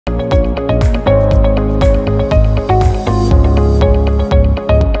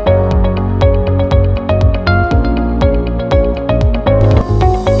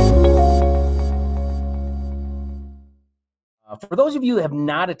For those of you who have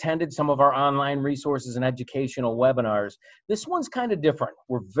not attended some of our online resources and educational webinars, this one's kind of different.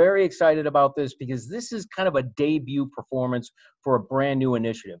 We're very excited about this because this is kind of a debut performance for a brand new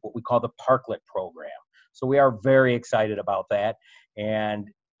initiative, what we call the Parklet program. So we are very excited about that, and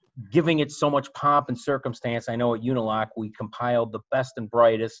giving it so much pomp and circumstance, I know at Unilock we compiled the best and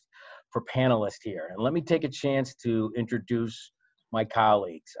brightest for panelists here. And let me take a chance to introduce my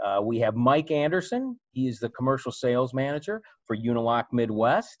colleagues. We have Mike Anderson. He is the commercial sales manager for Unilock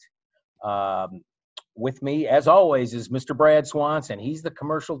Midwest. With me, as always, is Mr. Brad Swanson. He's the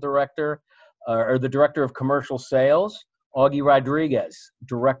commercial director, or the director of commercial sales. Augie Rodriguez,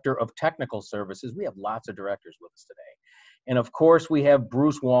 director of technical services. We have lots of directors with us today. And of course, we have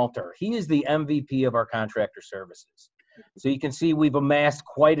Bruce Walter. He is the MVP of our contractor services. So you can see we've amassed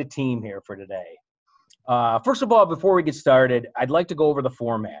quite a team here for today. First of all, before we get started, I'd like to go over the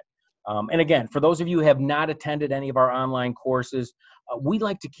format. And again, for those of you who have not attended any of our online courses, we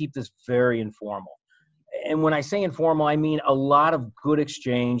like to keep this very informal. And when I say informal, I mean a lot of good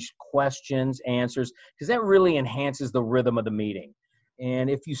exchange, questions, answers, because that really enhances the rhythm of the meeting. And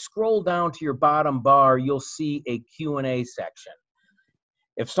if you scroll down to your bottom bar, you'll see a Q&A section.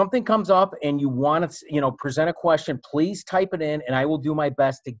 If something comes up and you want to, present a question, please type it in, and I will do my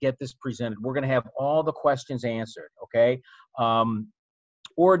best to get this presented. We're going to have all the questions answered, okay?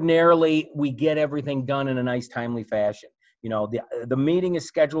 Ordinarily, we get everything done in a nice, timely fashion. The meeting is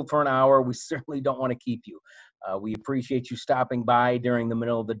scheduled for an hour. We certainly don't want to keep you. We appreciate you stopping by during the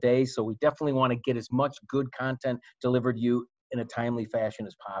middle of the day, so we definitely want to get as much good content delivered to you in a timely fashion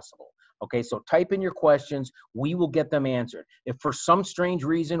as possible. Okay, so type in your questions. We will get them answered. If for some strange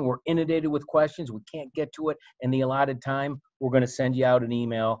reason we're inundated with questions, we can't get to it in the allotted time, we're going to send you out an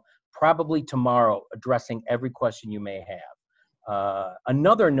email, probably tomorrow, addressing every question you may have.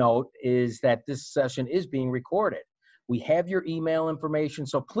 Another note is that this session is being recorded. We have your email information,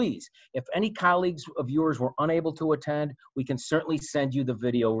 so please, if any colleagues of yours were unable to attend, we can certainly send you the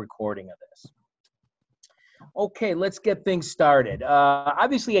video recording of this. Okay, let's get things started.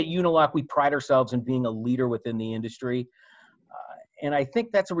 Obviously at Unilock, we pride ourselves in being a leader within the industry. And I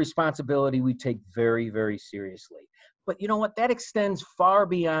think that's a responsibility we take very, very seriously. But you know what? That extends far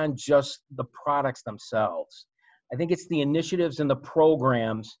beyond just the products themselves. I think it's the initiatives and the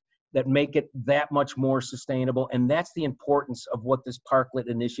programs that make it that much more sustainable. And that's the importance of what this Parklet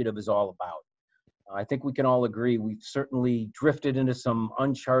initiative is all about. I think we can all agree we've certainly drifted into some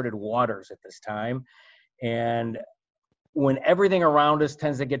uncharted waters at this time. And when everything around us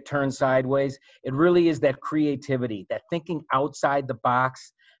tends to get turned sideways, it really is that creativity, that thinking outside the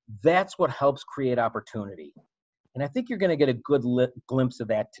box. That's what helps create opportunity. And I think you're going to get a good glimpse of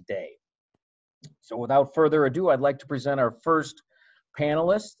that today. So without further ado, I'd like to present our first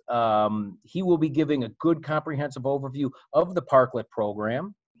panelist. He will be giving a good comprehensive overview of the Parklet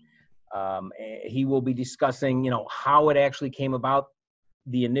program. He will be discussing, how it actually came about,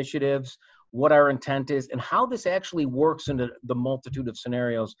 the initiatives, what our intent is, and how this actually works into the multitude of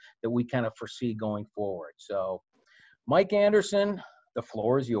scenarios that we kind of foresee going forward. So, Mike Anderson, the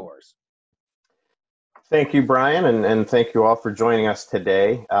floor is yours. Thank you, Brian, and thank you all for joining us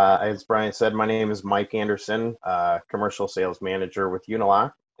today. As Brian said, my name is Mike Anderson, commercial sales manager with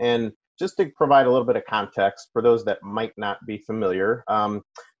Unilock. And just to provide a little bit of context for those that might not be familiar,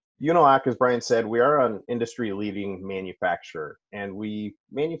 Unilock, as Brian said, we are an industry-leading manufacturer, and we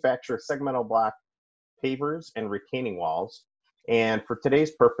manufacture segmental block pavers and retaining walls. And for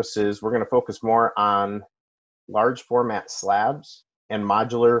today's purposes, we're going to focus more on large format slabs and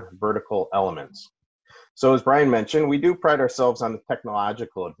modular vertical elements. So as Brian mentioned, we do pride ourselves on the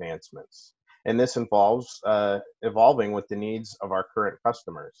technological advancements, and this involves evolving with the needs of our current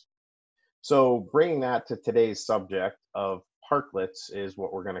customers. So bringing that to today's subject of parklets is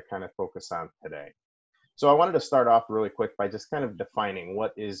what we're going to kind of focus on today. So I wanted to start off really quick by just kind of defining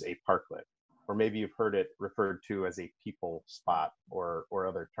what is a parklet, or maybe you've heard it referred to as a people spot or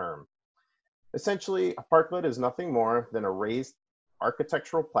other term. Essentially, a parklet is nothing more than a raised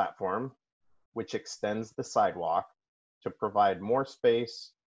architectural platform which extends the sidewalk to provide more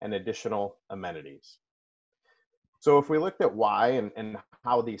space and additional amenities. So if we looked at why and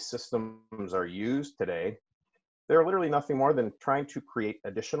how these systems are used today, they're literally nothing more than trying to create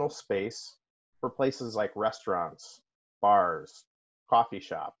additional space for places like restaurants, bars, coffee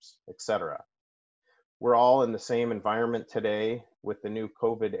shops, etc. We're all in the same environment today with the new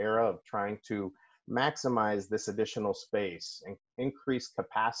COVID era of trying to maximize this additional space and increase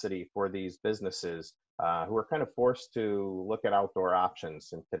capacity for these businesses who are kind of forced to look at outdoor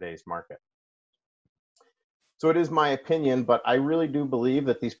options in today's market. So it is my opinion, but I really do believe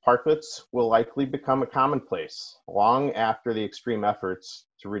that these parklets will likely become a commonplace long after the extreme efforts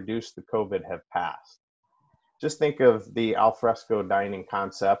to reduce the COVID have passed. Just think of the alfresco dining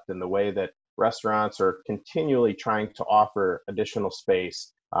concept and the way that restaurants are continually trying to offer additional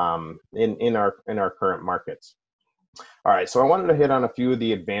space in our current markets. All right, so I wanted to hit on a few of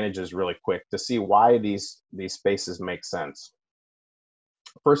the advantages really quick to see why these spaces make sense.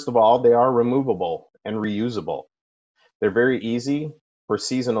 First of all, they are removable and reusable. They're very easy for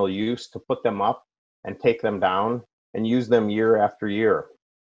seasonal use to put them up and take them down and use them year after year.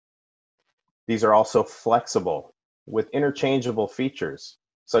 These are also flexible with interchangeable features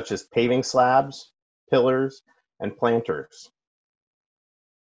such as paving slabs, pillars, and planters.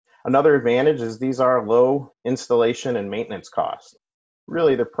 Another advantage is these are low installation and maintenance costs.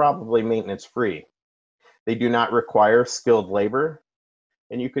 Really, they're probably maintenance free. They do not require skilled labor,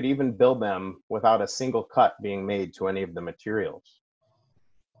 and you could even build them without a single cut being made to any of the materials.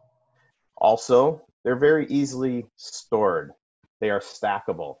 Also, they're very easily stored. They are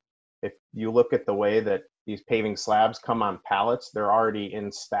stackable. If you look at the way that these paving slabs come on pallets, they're already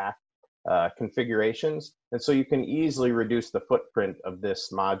in stack configurations, and so you can easily reduce the footprint of this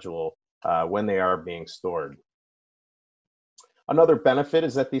module when they are being stored. Another benefit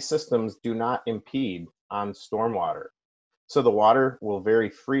is that these systems do not impede on stormwater. So the water will very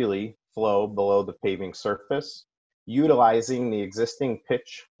freely flow below the paving surface, utilizing the existing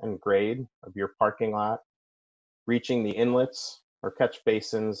pitch and grade of your parking lot, reaching the inlets or catch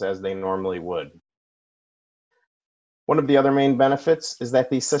basins as they normally would. One of the other main benefits is that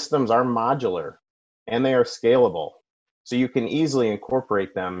these systems are modular and they are scalable. So you can easily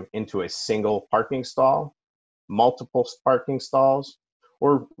incorporate them into a single parking stall, multiple parking stalls,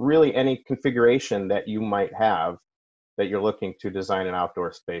 or really any configuration that you might have that you're looking to design an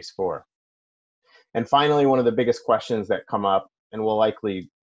outdoor space for. And finally, one of the biggest questions that come up, and we'll likely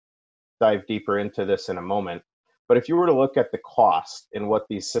dive deeper into this in a moment, but if you were to look at the cost and what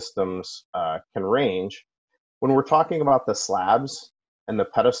these systems can range, when we're talking about the slabs and the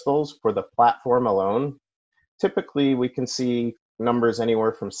pedestals for the platform alone, typically we can see numbers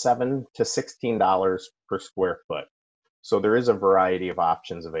anywhere from $7 to $16 per square foot. So there is a variety of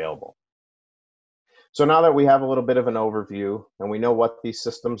options available. So now that we have a little bit of an overview and we know what these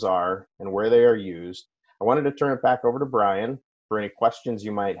systems are and where they are used, I wanted to turn it back over to Brian for any questions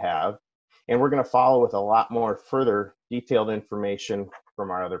you might have. And we're going to follow with a lot more further detailed information from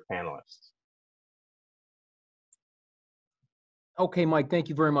our other panelists. Okay, Mike, thank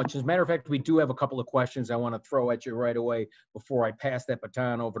you very much. As a matter of fact, we do have a couple of questions I want to throw at you right away before I pass that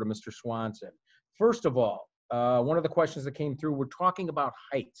baton over to Mr. Swanson. First of all, one of the questions that came through, we're talking about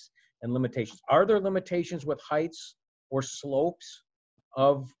heights and limitations. Are there limitations with heights or slopes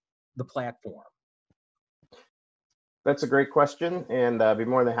of the platform? That's a great question, and I'd be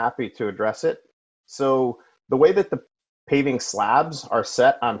more than happy to address it. So the way that the paving slabs are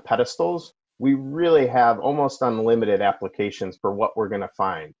set on pedestals, we really have almost unlimited applications for what we're going to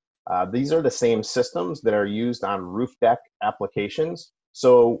find. These are the same systems that are used on roof deck applications.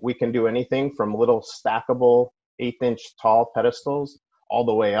 So we can do anything from little stackable 1/8-inch tall pedestals all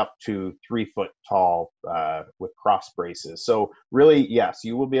the way up to 3-foot tall with cross braces. So really, yes,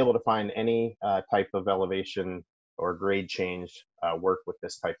 you will be able to find any type of elevation or grade change work with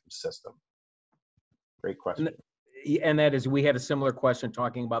this type of system. Great question. And that is, we had a similar question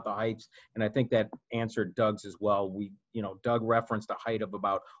talking about the heights, and I think that answered Doug's as well. Doug referenced a height of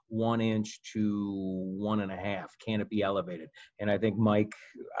about 1 inch to 1.5. Can it be elevated? And I think Mike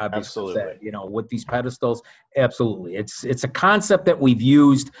obviously said, with these pedestals, absolutely. It's a concept that we've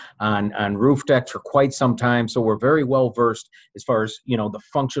used on roof decks for quite some time, so we're very well versed as far as the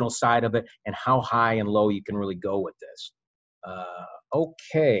functional side of it and how high and low you can really go with this.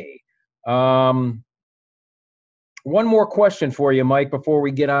 Okay. One more question for you, Mike, before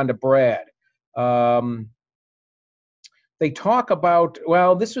we get on to Brad. They talk about,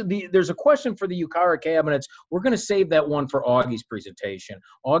 well, there's a question for the U-Cara cabinets. We're going to save that one for Augie's presentation.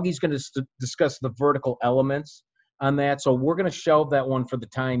 Augie's going to discuss the vertical elements on that, so we're going to shelve that one for the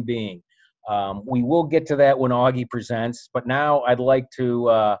time being. We will get to that when Augie presents, but now I'd like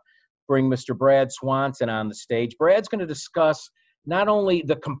to bring Mr. Brad Swanson on the stage. Brad's going to discuss not only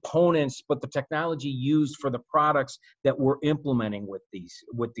the components, but the technology used for the products that we're implementing with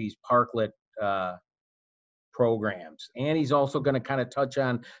these Parklet programs. And he's also going to kind of touch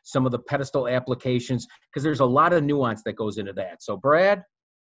on some of the pedestal applications, because there's a lot of nuance that goes into that. So Brad,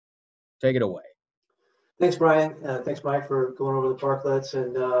 take it away. Thanks, Brian. Thanks, Mike, for going over the Parklets.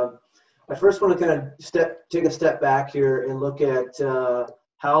 And I first want to kind of take a step back here and look at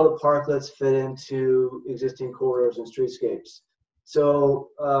how the parklets fit into existing corridors and streetscapes. So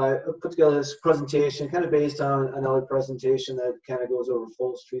I put together this presentation kind of based on another presentation that kind of goes over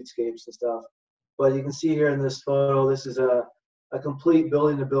full streetscapes and stuff. But you can see here in this photo, this is a complete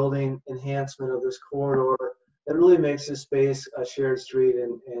building-to-building enhancement of this corridor that really makes this space a shared street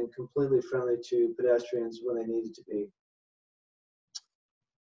and completely friendly to pedestrians when they need it to be.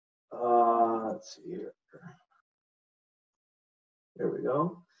 Let's see here. There we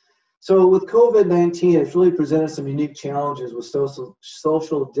go. So with COVID-19, it's really presented some unique challenges with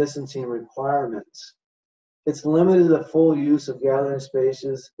social distancing requirements. It's limited the full use of gathering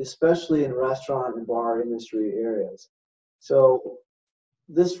spaces, especially in restaurant and bar industry areas. So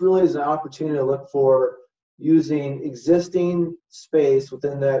this really is an opportunity to look for using existing space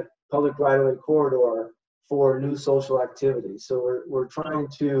within that public right-of-way corridor for new social activities. So we're trying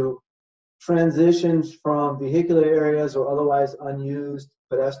to transition from vehicular areas or otherwise unused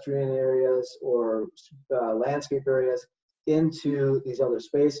pedestrian areas or landscape areas into these other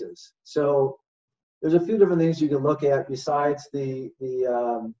spaces. So there's a few different things you can look at besides the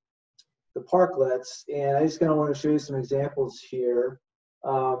parklets, and I just kind of want to show you some examples here.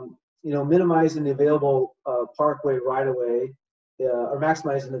 You know, minimizing the available parkway right-of-way, or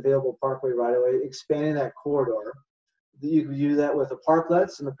maximizing the available parkway right-of-way, expanding that corridor. You can do that with the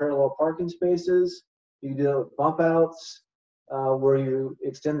parklets and the parallel parking spaces. You can do it with bump outs, where you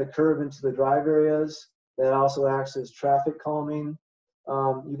extend the curb into the drive areas. That also acts as traffic calming.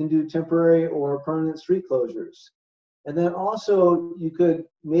 You can do temporary or permanent street closures. And then also you could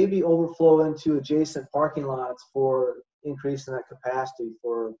maybe overflow into adjacent parking lots for increasing that capacity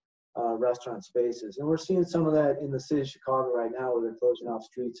for restaurant spaces. And we're seeing some of that in the city of Chicago right now, where they're closing off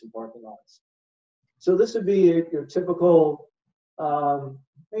streets and parking lots. So this would be your typical,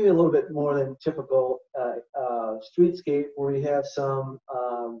 maybe a little bit more than typical streetscape, where you have some,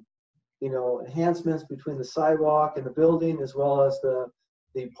 you know, enhancements between the sidewalk and the building, as well as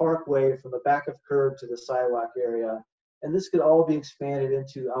the parkway from the back of curb to the sidewalk area. And this could all be expanded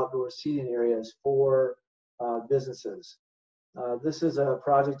into outdoor seating areas for businesses. This is a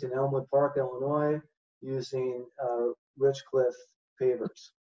project in Elmwood Park, Illinois, using Richcliffe pavers.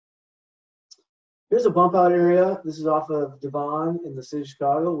 Here's a bump out area. This is off of Devon in the city of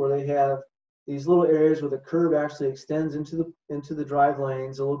Chicago, where they have these little areas where the curb actually extends into the drive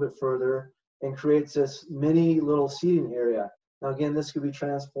lanes a little bit further and creates this mini little seating area. Now again, this could be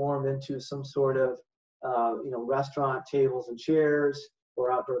transformed into some sort of you know, restaurant tables and chairs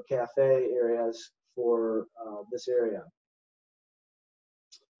or outdoor cafe areas for this area.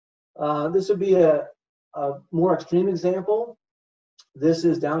 This would be a more extreme example. This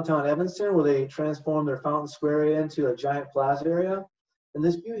is downtown Evanston, where they transformed their Fountain Square area into a giant plaza area. And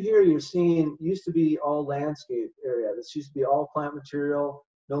this view here you're seeing used to be all landscape area. This used to be all plant material,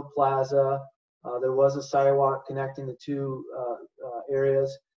 no plaza. There was a sidewalk connecting the two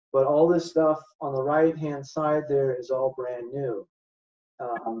areas, but all this stuff on the right-hand side there is all brand new,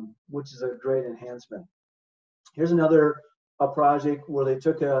 which is a great enhancement. Here's another project where they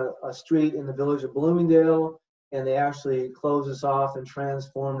took a street in the village of Bloomingdale, and they actually closed this off and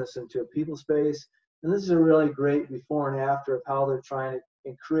transformed this into a people space. And this is a really great before and after of how they're trying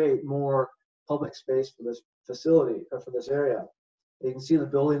to create more public space for this facility, or for this area. You can see the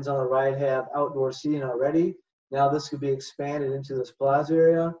buildings on the right have outdoor seating already. Now this could be expanded into this plaza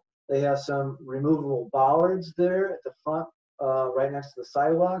area. They have some removable bollards there at the front, right next to the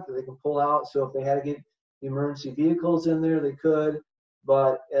sidewalk, that they can pull out. So if they had to get emergency vehicles in there, they could.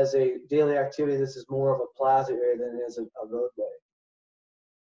 But as a daily activity, this is more of a plaza area than it is a roadway.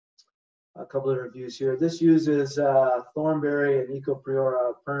 A couple of reviews here. This uses Thornberry and Eco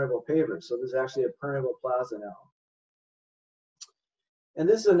Priora permeable pavers. So this is actually a permeable plaza now. And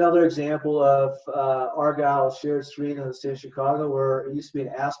this is another example of Argyle shared street in the city of Chicago, where it used to be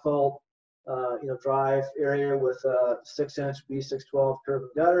an asphalt, you know, drive area with a 6-inch B612 curb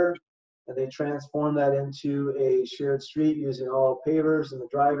and gutter. And they transformed that into a shared street using all pavers in the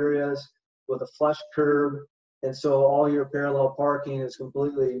drive areas with a flush curb. And so all your parallel parking is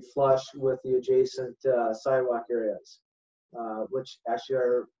completely flush with the adjacent sidewalk areas, which actually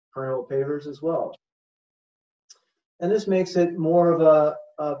are permeable pavers as well. And this makes it more of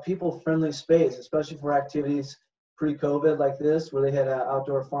a people-friendly space, especially for activities pre-COVID like this, where they had an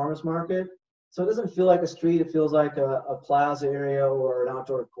outdoor farmers market. So it doesn't feel like a street, it feels like a plaza area or an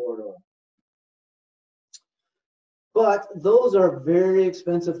outdoor corridor. But those are very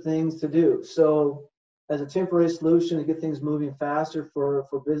expensive things to do. So as a temporary solution to get things moving faster for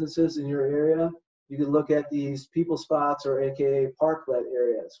businesses in your area, you can look at these people spots, or AKA parklet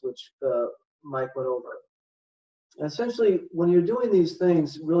areas, which Mike went over. Essentially, when you're doing these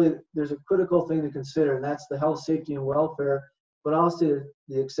things, really, there's a critical thing to consider, and that's the health, safety, and welfare, but also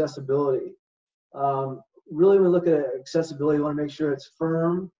the accessibility. Really, when we look at accessibility, you want to make sure it's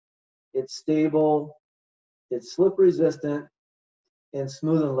firm, it's stable, it's slip resistant, and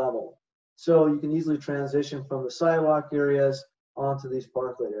smooth and level. So you can easily transition from the sidewalk areas onto these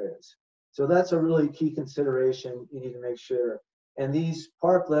parklet areas. So that's a really key consideration you need to make sure. And these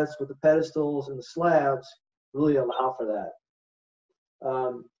parklets with the pedestals and the slabs really allow for that.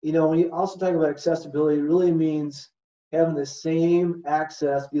 You know, when you also talk about accessibility, it really means having the same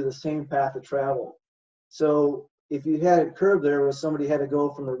access via the same path of travel. So if you had a curb there where somebody had to go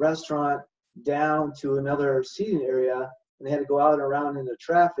from the restaurant down to another seating area and they had to go out and around into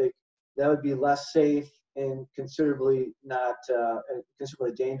traffic, that would be less safe and considerably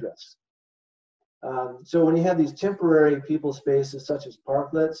dangerous. So when you have these temporary people spaces such as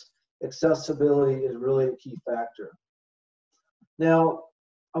parklets, accessibility is really a key factor. Now,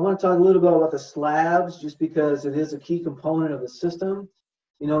 I want to talk a little bit about the slabs, just because it is a key component of the system.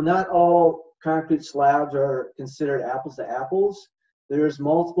 You know, not all concrete slabs are considered apples to apples. There's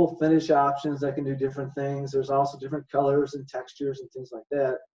multiple finish options that can do different things. There's also different colors and textures and things like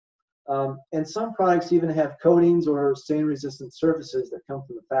that. And some products even have coatings or stain-resistant surfaces that come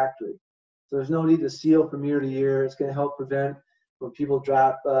from the factory. So there's no need to seal from year to year. It's going to help prevent when people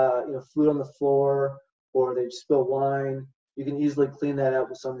drop food on the floor or they spill wine. You can easily clean that up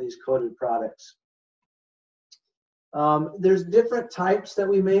with some of these coated products. There's different types that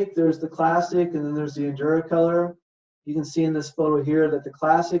we make. There's the classic, and then there's the Endura-Color. You can see in this photo here that the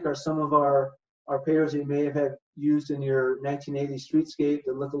classic are some of our pavers that you may have had used in your 1980 streetscape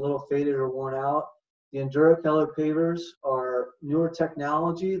that look a little faded or worn out. The Endura-Color pavers are newer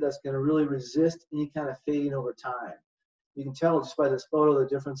technology that's going to really resist any kind of fading over time. You can tell just by this photo the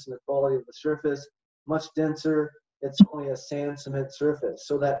difference in the quality of the surface. Much denser. It's only a sand cement surface.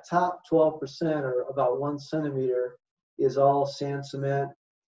 So that top 12%, or about 1 centimeter, is all sand cement,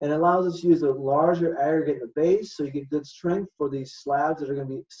 and it allows us to use a larger aggregate in the base, so you get good strength for these slabs that are going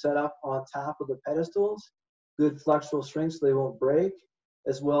to be set up on top of the pedestals, good flexural strength so they won't break,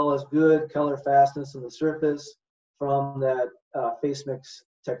 as well as good color fastness on the surface from that face mix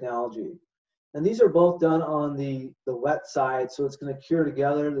technology. And these are both done on the wet side, so it's going to cure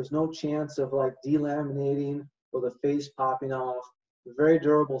together. There's no chance of like delaminating or the face popping off. A very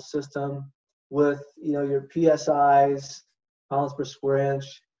durable system with, you know, your PSIs, pounds per square inch,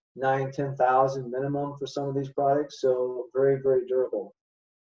 9,000–10,000 minimum for some of these products. So very, very durable.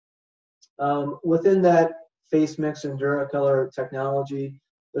 Within that face mix Endura-Color technology,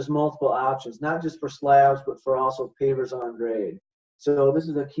 there's multiple options, not just for slabs, but for also pavers on grade. So this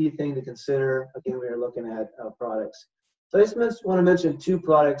is a key thing to consider, again, when you're looking at products. So I just want to mention 2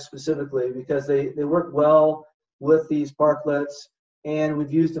 products specifically because they work well with these parklets, and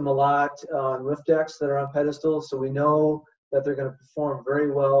we've used them a lot on roof decks that are on pedestals, so we know that they're going to perform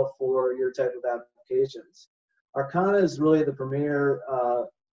very well for your type of applications. Arcana is really the premier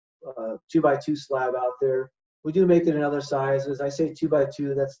 2x2 slab out there. We do make it in other sizes. I say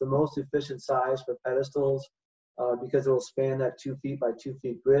 2x2, that's the most efficient size for pedestals because it will span that 2 feet by 2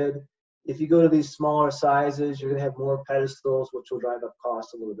 feet grid. If you go to these smaller sizes, you're going to have more pedestals, which will drive up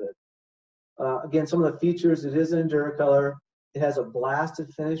cost a little bit. Again, some of the features, it is an Endura-Color. It has a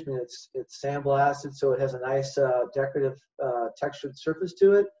blasted finish, I mean it's sandblasted, so it has a nice decorative textured surface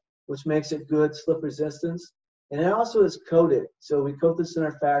to it, which makes it good slip resistance. And it also is coated, so we coat this in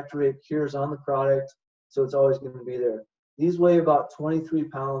our factory. It cures on the product, so it's always going to be there. These weigh about 23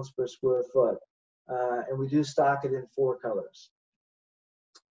 pounds per square foot, and we do stock it in 4 colors.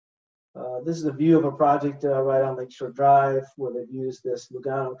 This is a view of a project right on Lakeshore Drive where they've used this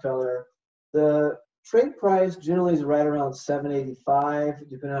Lugano color. The trade price generally is right around $7.85,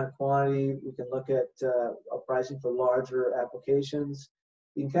 depending on quantity. We can look at pricing for larger applications.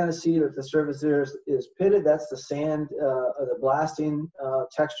 You can kind of see that the surface there is pitted. That's the sand, the blasting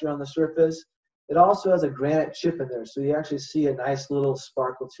texture on the surface. It also has a granite chip in there, so you actually see a nice little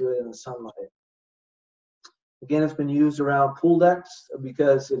sparkle to it in the sunlight. Again, it's been used around pool decks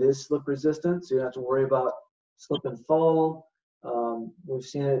because it is slip resistant, so you don't have to worry about slip and fall. We've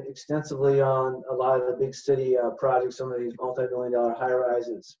seen it extensively on a lot of the big city projects, some of these multi-million-dollar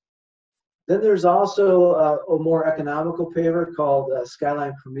high-rises. Then there's also a more economical paver called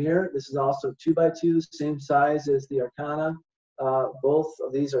Skyline Premier. This is also 2x2, same size as the Arcana. Both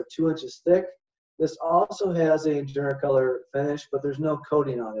of these are 2 inches thick. This also has a Endura-Color finish, but there's no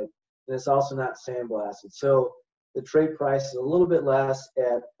coating on it, and it's also not sandblasted. So the trade price is a little bit less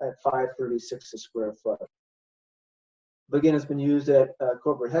at $5.36 a square foot. But again, it's been used at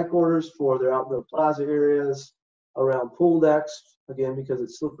corporate headquarters for their outdoor plaza areas, around pool decks, again, because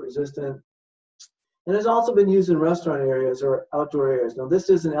it's slip resistant. And it's also been used in restaurant areas or outdoor areas. Now, this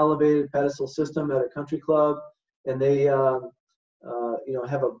is an elevated pedestal system at a country club, and they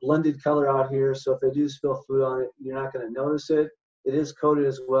have a blended color out here. So if they do spill food on it, you're not going to notice it. It is coated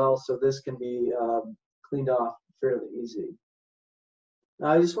as well, so this can be cleaned off fairly easy. Now,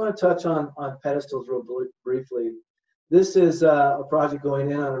 I just want to touch on pedestals real briefly. This is a project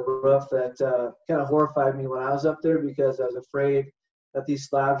going in on a roof that kind of horrified me when I was up there, because I was afraid that these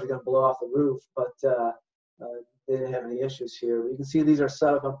slabs are going to blow off the roof, but they didn't have any issues here. You can see these are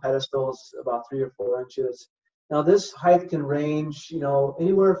set up on pedestals about 3 or 4 inches. Now, this height can range,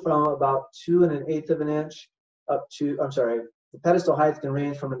 anywhere from about 2 1/8 of an inch up to, the pedestal height can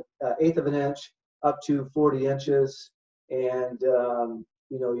range from 1/8 of an inch up to 40 inches. And,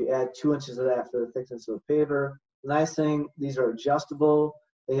 you add 2 inches of that for the thickness of a paver. The nice thing, these are adjustable.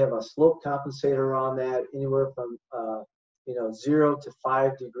 They have a slope compensator on that, anywhere from 0 to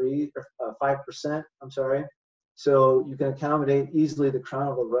 5 degrees, or 5%, So you can accommodate easily the crown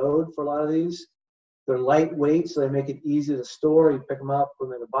of the road for a lot of these. They're lightweight, so they make it easy to store. You pick them up, put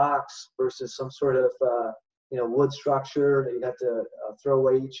them in a box, versus some sort of wood structure that you have to throw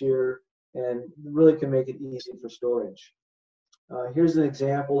away each year, and really can make it easy for storage. Here's an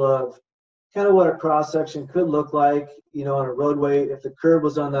example of kind of what a cross section could look like, on a roadway. If the curb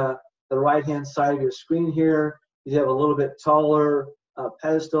was on the right-hand side of your screen here, you'd have a little bit taller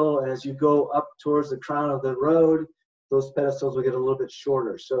pedestal, and as you go up towards the crown of the road, those pedestals will get a little bit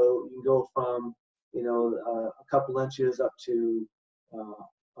shorter. So you can go from a couple inches up to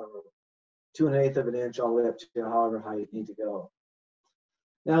 2 1/8 of an inch, all the way up to however high you need to go.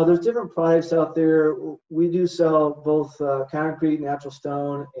 Now, there's different products out there. We do sell both concrete, natural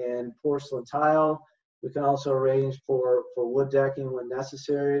stone, and porcelain tile. We can also arrange for wood decking when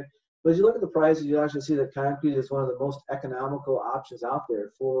necessary. But as you look at the prices, you actually see that concrete is one of the most economical options out there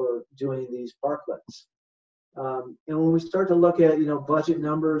for doing these parklets. And when we start to look at budget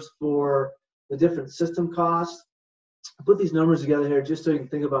numbers for the different system costs, I put these numbers together here just so you can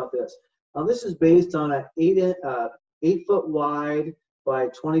think about this. Now, this is based on an 8-foot wide by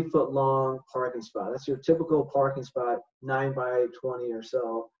 20-foot long parking spot. That's your typical parking spot, 9 by 20 or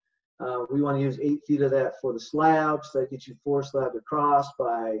so. We want to use 8 feet of that for the slabs. That gets you 4 slabs across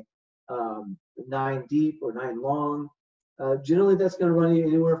by 9 deep or 9 long. Generally, that's going to run you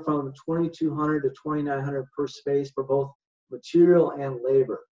anywhere from $2,200 to $2,900 per space for both material and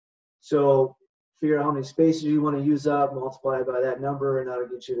labor. So figure out how many spaces you want to use up, multiply by that number, and that'll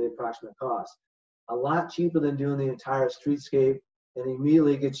get you the approximate cost. A lot cheaper than doing the entire streetscape, and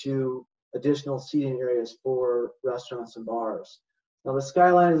immediately gets you additional seating areas for restaurants and bars. Now, the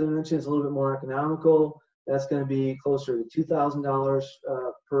skyline, as I mentioned, is a little bit more economical. That's going to be closer to $2,000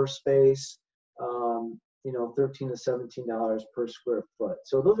 per space, $13 to $17 per square foot.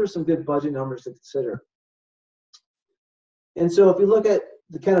 So those are some good budget numbers to consider. And so if you look at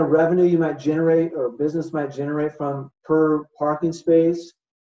the kind of revenue you might generate or business might generate from per parking space,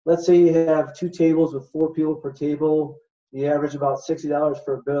 let's say you have 2 tables with 4 people per table. You average about $60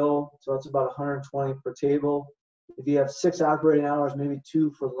 for a bill, so that's about $120 per table. If you have 6 operating hours, maybe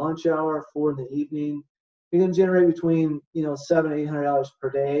 2 for lunch hour, 4 in the evening, you can generate between $700 to $800 per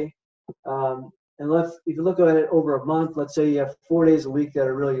day. And if you look at it over a month, let's say you have 4 days a week that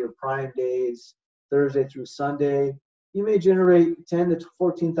are really your prime days, Thursday through Sunday, you may generate $10,000 to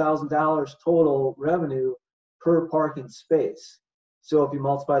 $14,000 total revenue per parking space. So if you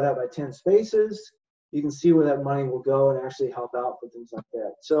multiply that by 10 spaces, you can see where that money will go and actually help out for things like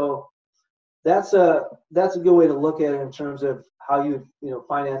that. So that's a good way to look at it in terms of how you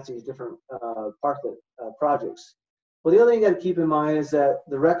finance these different parklet projects. Well, the other thing you got to keep in mind is that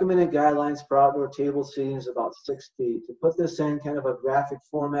the recommended guidelines for outdoor table seating is about 6 feet. To put this in kind of a graphic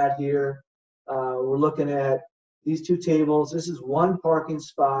format here, we're looking at these 2 tables. This is 1 parking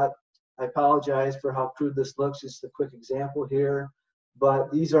spot. I apologize for how crude this looks, just a quick example here.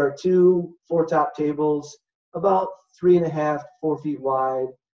 But these are 2 4-top tables, about 3.5 to 4 feet wide,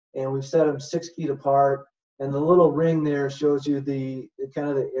 and we've set them 6 feet apart. And the little ring there shows you the kind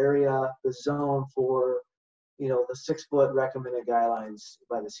of the area, the zone for the 6-foot recommended guidelines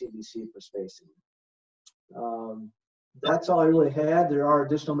by the CDC for spacing. That's all I really had. There are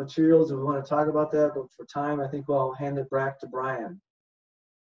additional materials if we want to talk about that, but for time, I think I'll hand it back to Brian.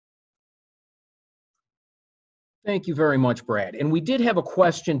 Thank you very much, Brad. And we did have a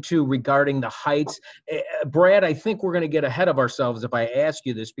question too regarding the heights. Brad, I think we're going to get ahead of ourselves if I ask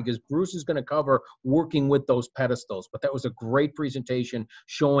you this, because Bruce is going to cover working with those pedestals. But that was a great presentation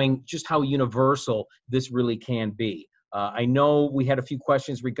showing just how universal this really can be. I know we had a few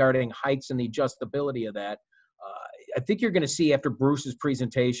questions regarding heights and the adjustability of that. I think you're going to see after Bruce's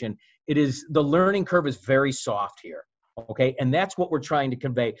presentation, the learning curve is very soft here. Okay, and that's what we're trying to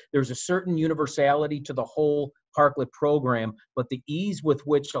convey. There's a certain universality to the whole Parklet program, but the ease with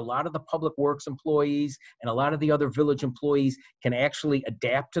which a lot of the public works employees and a lot of the other village employees can actually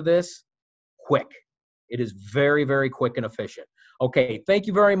adapt to this, quick. It is very, very quick and efficient. Okay, thank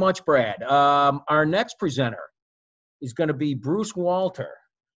you very much, Brad. Our next presenter is going to be Bruce Walter.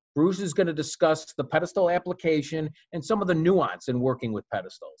 Bruce is going to discuss the pedestal application and some of the nuance in working with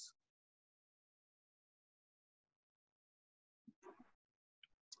pedestals.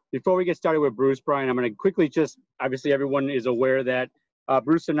 Before we get started with Bruce, Brian, I'm going to quickly just, obviously everyone is aware that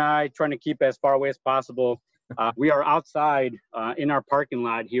Bruce and I, trying to keep as far away as possible, we are outside in our parking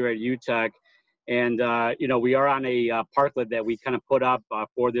lot here at UTech. And, you know, we are on a parklet that we kind of put up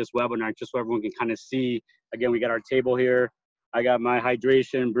for this webinar, just so everyone can kind of see. Again, we got our table here. I got my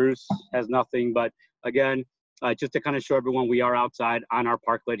hydration. Bruce has nothing. But again, just to kind of show everyone, we are outside on our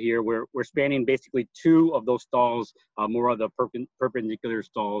parklet here. We're spanning basically 2 of those stalls, more of the perpendicular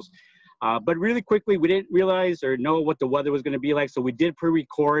stalls. But really quickly, we didn't realize or know what the weather was going to be like. So we did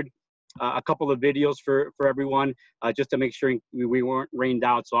pre-record a couple of videos for everyone, just to make sure we weren't rained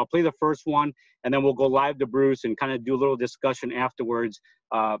out. So I'll play the first one, and then we'll go live to Bruce and kind of do a little discussion afterwards,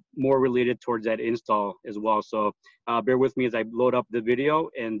 more related towards that install as well. So bear with me as I load up the video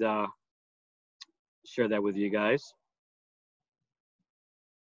and share that with you guys.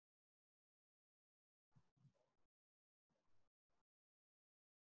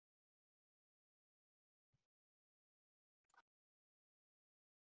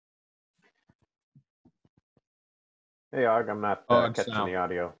 Hey, Og, I'm not catching the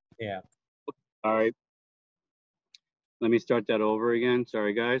audio. Yeah. All right. Let me start that over again.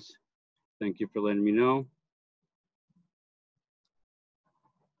 Sorry, guys. Thank you for letting me know.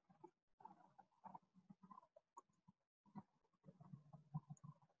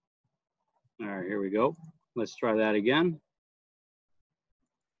 All right, here we go. Let's try that again.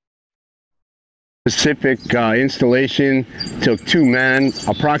 Specific installation took 2 men,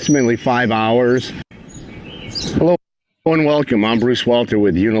 approximately 5 hours. Hello and welcome. I'm Bruce Walter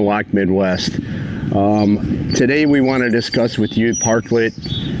with Unilock Midwest. Today we want to discuss with you Parklet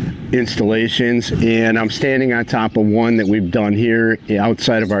installations, and I'm standing on top of one that we've done here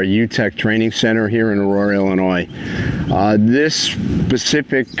outside of our UTech training center here in Aurora, Illinois. This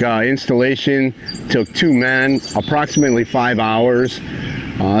specific installation took 2 men, approximately 5 hours.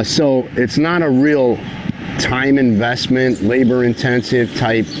 So it's not a real time investment, labor intensive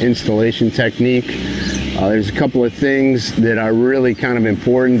type installation technique. There's a couple of things that are really kind of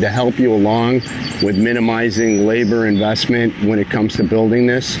important to help you along with minimizing labor investment when it comes to building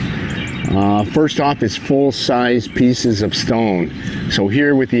this. First off is full-size pieces of stone. So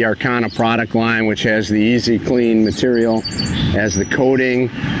here with the Arcana product line, which has the easy clean material as the coating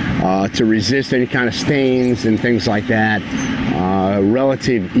to resist any kind of stains and things like that.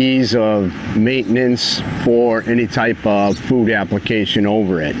 Relative ease of maintenance for any type of food application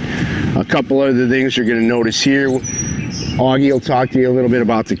over it. A couple other things you're going to notice here. Augie will talk to you a little bit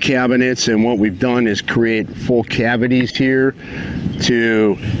about the cabinets, and what we've done is create full cavities here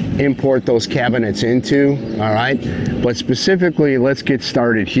to import those cabinets into, all right? But specifically, let's get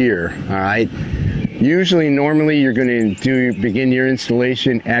started here, all right? Usually, normally, you're going to begin your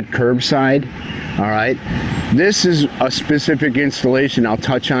installation at curbside, all right? This is a specific installation I'll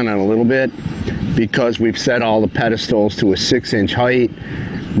touch on in a little bit because we've set all the pedestals to a 6-inch height,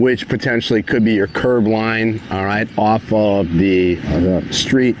 which potentially could be your curb line, all right, off of the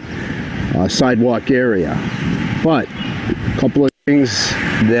street sidewalk area. But a couple of things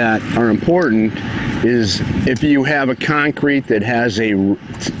that are important is if you have a concrete that has a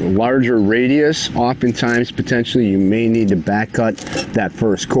larger radius, oftentimes potentially you may need to back cut that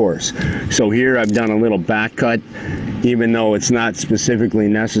first course. So here I've done a little back cut, even though it's not specifically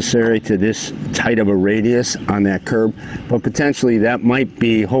necessary to this tight of a radius on that curb, but potentially that might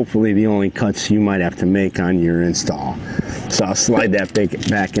be hopefully the only cuts you might have to make on your install. So I'll slide that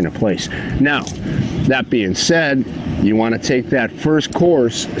back into place. Now, that being said, you want to take that first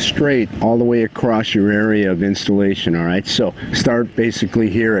course straight all the way across your area of installation, all right? So start basically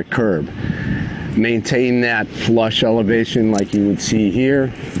here at curb. Maintain that flush elevation like you would see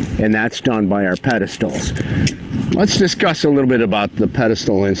here, and that's done by our pedestals. Let's discuss a little bit about the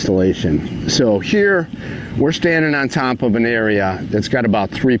pedestal installation. So here, we're standing on top of an area that's got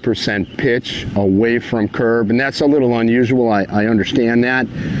about 3% pitch away from curb, and that's a little unusual, I understand that.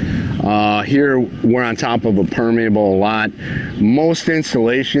 Here, we're on top of a permeable lot. Most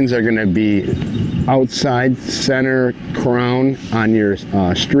installations are gonna be outside center crown on your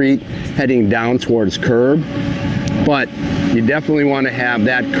street, heading down towards curb. but you definitely want to have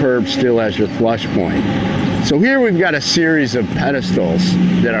that curb still as your flush point. So here we've got a series of pedestals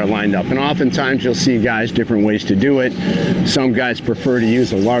that are lined up, and oftentimes you'll see guys different ways to do it. Some guys prefer to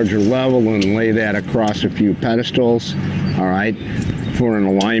use a larger level and lay that across a few pedestals, all right, for an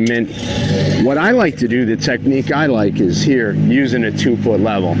alignment. What I like to do, the technique I like, is here using a 2-foot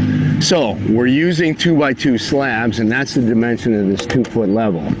level. So we're using 2x2 slabs, and that's the dimension of this 2-foot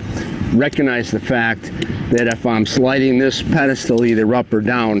level. Recognize the fact that if I'm sliding this pedestal either up or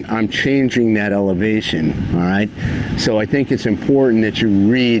down, I'm changing that elevation, all right? So I think it's important that you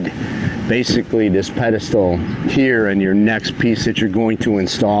read basically this pedestal here and your next piece that you're going to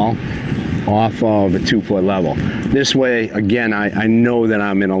install off of a 2-foot level. This way, again, I know that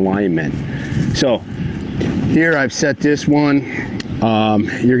I'm in alignment. So here I've set this one.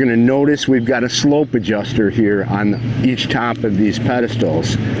 You're going to notice we've got a slope adjuster here on each top of these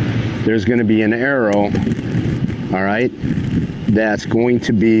pedestals. There's going to be an arrow, all right, that's going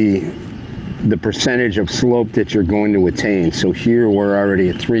to be the percentage of slope that you're going to attain. So here we're already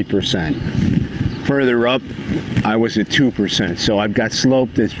at 3%. Further up, I was at 2%. So I've got slope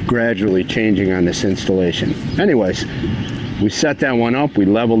that's gradually changing on this installation. Anyways, we set that one up, we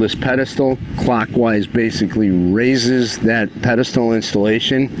level this pedestal, clockwise basically raises that pedestal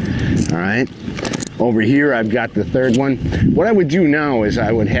installation, all right? Over here, I've got the third one. What I would do now is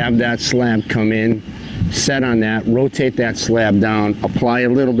I would have that slab come in, set on that, rotate that slab down, apply a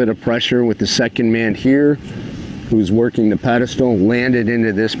little bit of pressure with the second man here, who's working the pedestal, land it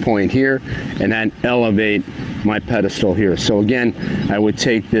into this point here, and then elevate my pedestal here. So again, I would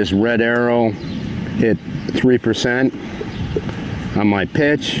take this red arrow, hit 3% on my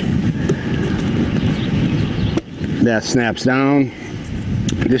pitch. That snaps down.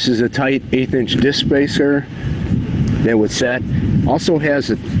 This is a tight 1/8" disc spacer that would set. Also has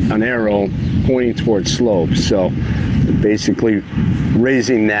an arrow pointing towards slope, so basically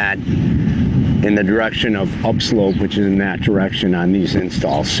raising that in the direction of upslope, which is in that direction on these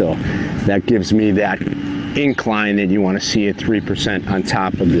installs. So that gives me that incline that you want to see at 3% on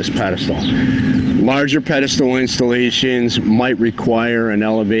top of this pedestal. Larger pedestal installations might require an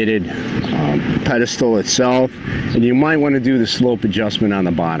elevated pedestal itself, and you might want to do the slope adjustment on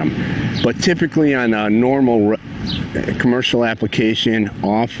the bottom. But typically on a normal commercial application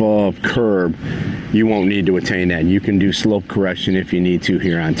off of curb, you won't need to attain that. You can do slope correction if you need to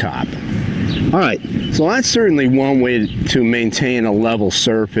here on top. All right, so that's certainly one way to maintain a level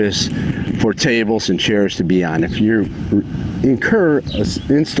surface for tables and chairs to be on. If you incur an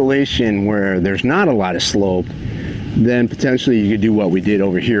installation where there's not a lot of slope, then potentially you could do what we did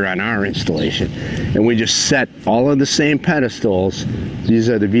over here on our installation. And we just set all of the same pedestals. These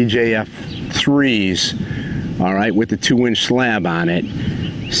are the VJF 3s, all right, with the 2-inch slab on it.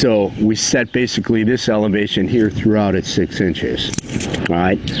 So we set basically this elevation here throughout at 6 inches. All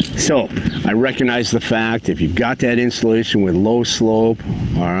right, so I recognize the fact if you've got that installation with low slope,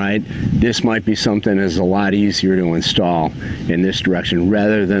 all right, this might be something that's a lot easier to install in this direction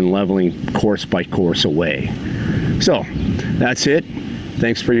rather than leveling course by course away. So that's it.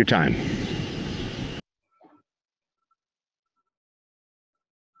 Thanks for your time.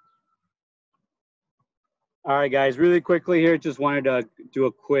 All right, guys, really quickly here, just wanted to do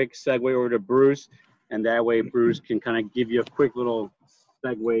a quick segue over to Bruce, and that way Bruce can kind of give you a quick little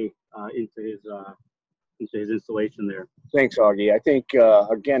segue into his installation there. Thanks, Augie. I think,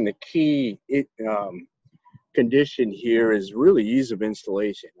 again, the key condition here is really ease of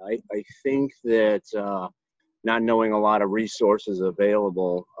installation. I think that not knowing a lot of resources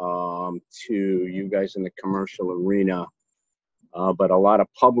available to you guys in the commercial arena, but a lot of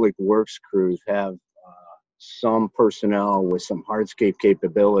public works crews have some personnel with some hardscape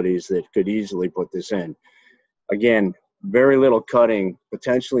capabilities that could easily put this in. Again, very little cutting,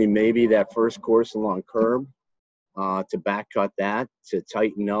 potentially maybe that first course along curb to back cut that, to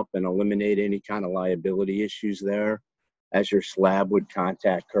tighten up and eliminate any kind of liability issues there as your slab would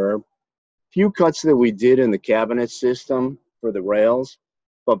contact curb. Few cuts that we did in the cabinet system for the rails,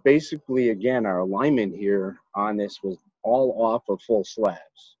 but basically, again, our alignment here on this was all off of full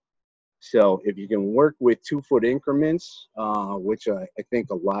slabs. So if you can work with 2-foot increments, which I think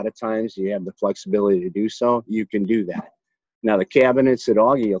a lot of times you have the flexibility to do so, you can do that. Now the cabinets that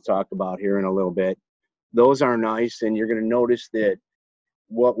Augie will talk about here in a little bit, those are nice, and you're going to notice that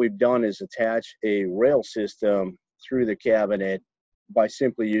what we've done is attach a rail system through the cabinet by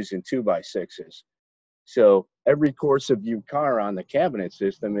simply using 2x6s. So every course of U-Cara on the cabinet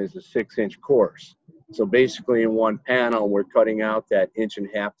system is a 6-inch course. So basically in one panel, we're cutting out that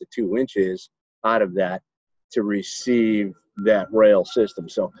 1.5 to 2 inches out of that to receive that rail system.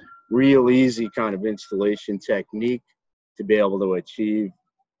 So real easy kind of installation technique to be able to achieve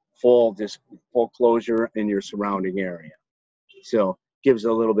full closure in your surrounding area. So gives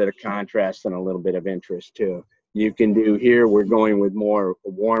a little bit of contrast and a little bit of interest too. You can do here, we're going with more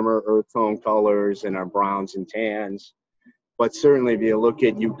warmer earth tone colors and our browns and tans. But certainly if you look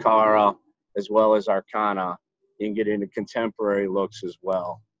at U-Cara as well as Arcana, you can get into contemporary looks as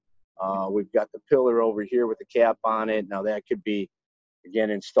well. We've got the pillar over here with the cap on it. Now that could be,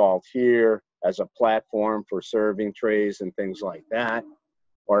 again, installed here as a platform for serving trays and things like that,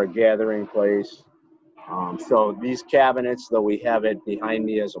 or a gathering place. So these cabinets, though we have it behind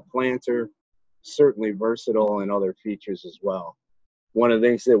me as a planter, certainly versatile and other features as well. One of the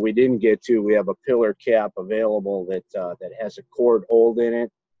things that we didn't get to, we have a pillar cap available that that has a cord hold in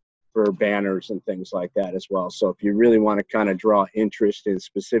it for banners and things like that as well. So if you really want to kind of draw interest in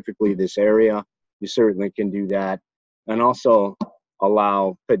specifically this area, you certainly can do that. And also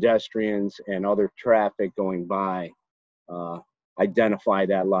allow pedestrians and other traffic going by, identify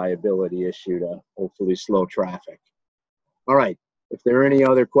that liability issue to hopefully slow traffic. All right, if there are any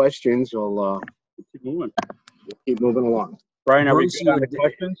other questions, we'll keep moving. We'll keep moving along. Brian, are Bruce, we good on the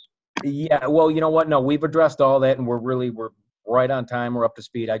questions? Yeah, well, you know what? No, we've addressed all that, and we're right on time. We're up to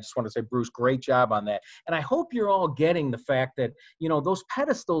speed. I just want to say, Bruce, great job on that. And I hope you're all getting the fact that, you know, those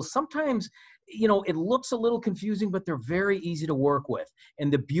pedestals, sometimes, you know, it looks a little confusing, but they're very easy to work with.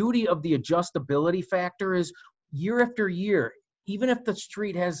 And the beauty of the adjustability factor is year after year, even if the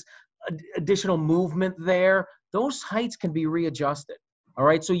street has additional movement there, those heights can be readjusted. All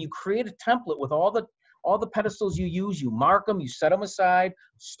right, so you create a template with all the pedestals you use, you mark them, you set them aside,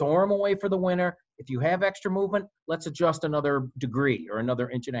 store them away for the winter. If you have extra movement, let's adjust another degree or another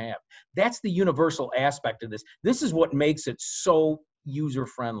inch and a half. That's the universal aspect of this. This is what makes it so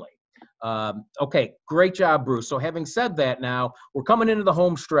user-friendly. Okay, great job, Bruce. So having said that, now we're coming into the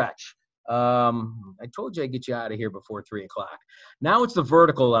home stretch. I told you I'd get you out of here before 3 o'clock. Now it's the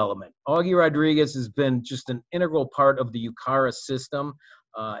vertical element. Augie Rodriguez has been just an integral part of the U-Cara system.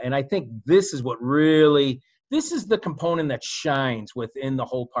 And I think this is what really, this is the component that shines within the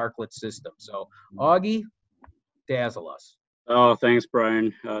whole Parklet system. So Augie, dazzle us. Oh, thanks,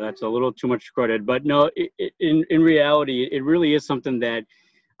 Brian. That's a little too much credit, but no, in reality, it really is something that,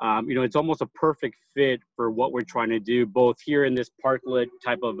 you know, it's almost a perfect fit for what we're trying to do, both here in this Parklet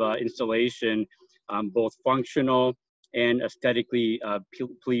type of installation, both functional and aesthetically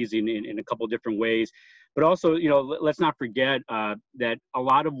pleasing in a couple different ways. But also, you know, let's not forget that a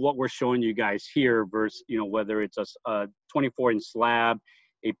lot of what we're showing you guys here versus, you know, whether it's a 24-inch slab,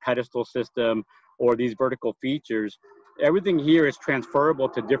 a pedestal system, or these vertical features, everything here is transferable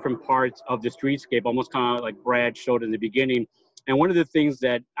to different parts of the streetscape, almost kind of like Brad showed in the beginning. And one of the things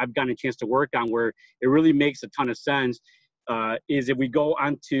that I've gotten a chance to work on where it really makes a ton of sense is if we go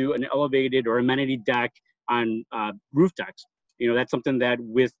onto an elevated or amenity deck on roof decks. You know, that's something that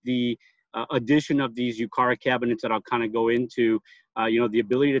with the addition of these U-Cara cabinets that I'll kind of go into, you know, the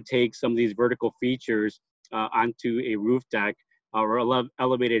ability to take some of these vertical features onto a roof deck or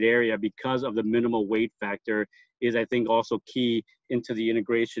elevated area because of the minimal weight factor is, I think, also key into the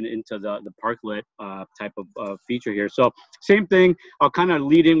integration into the Parklet type of feature here. So same thing, I'll kind of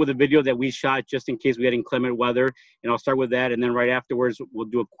lead in with a video that we shot just in case we had inclement weather, and I'll start with that, and then right afterwards we'll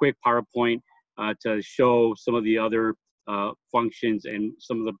do a quick PowerPoint to show some of the other functions and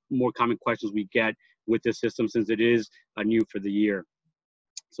some of the more common questions we get with this system since it is new for the year.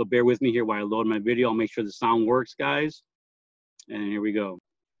 So bear with me here while I load my video. I'll make sure the sound works, guys. And here we go.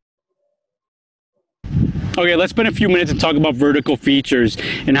 Okay, let's spend a few minutes and talk about vertical features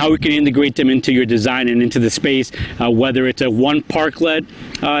and how we can integrate them into your design and into the space, whether it's a one Parklet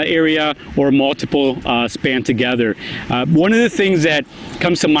area or multiple span together. One of the things that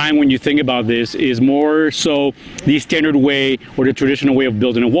comes to mind when you think about this is more so the standard way or the traditional way of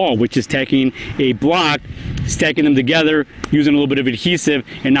building a wall, which is taking a block, stacking them together, using a little bit of adhesive,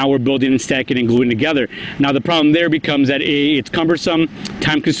 and now we're building and stacking and gluing together. Now the problem there becomes that it's cumbersome,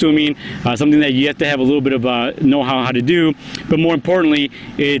 time consuming, something that you have to have a little bit of know-how how to do, but more importantly,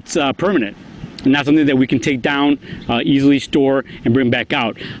 it's permanent. And that's something that we can take down, easily store, and bring back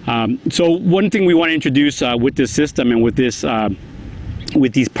out. So one thing we want to introduce with this system and with this,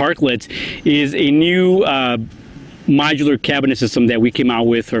 with these Parklets is a new modular cabinet system that we came out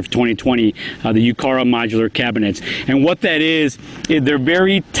with for 2020, the U-Cara modular cabinets. And what that is they're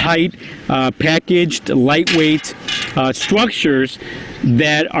very tight, packaged, lightweight structures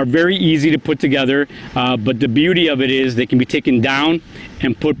that are very easy to put together, but the beauty of it is they can be taken down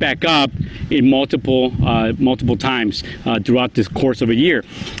and put back up in multiple times throughout this course of a year.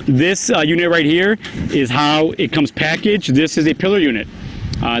 This unit right here is how it comes packaged. This is a pillar unit.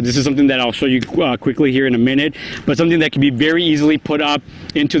 This is something that I'll show you quickly here in a minute, but something that can be very easily put up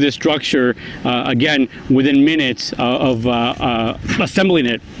into this structure, again, within minutes of assembling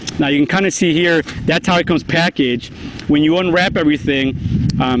it. Now you can kind of see here, that's how it comes packaged. When you unwrap everything,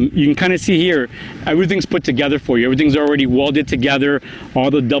 you can kind of see here, everything's put together for you. Everything's already welded together.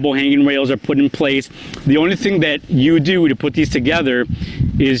 All the double hanging rails are put in place. The only thing that you do to put these together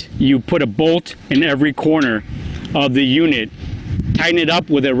is you put a bolt in every corner of the unit, tighten it up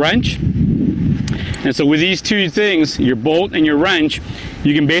with a wrench. And so with these two things, your bolt and your wrench,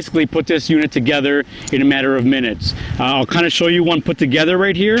 you can basically put this unit together in a matter of minutes. I'll kind of show you one put together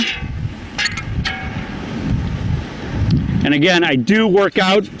right here. And again, I do work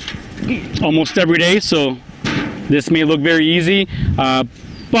out almost every day, so this may look very easy,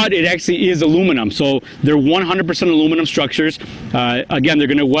 but it actually is aluminum. So they're 100% aluminum structures. Again, they're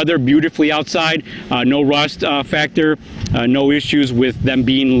gonna weather beautifully outside, no rust factor, no issues with them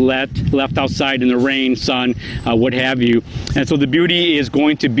being left outside in the rain, sun, what have you. And so the beauty is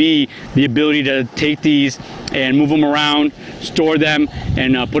going to be the ability to take these and move them around, store them,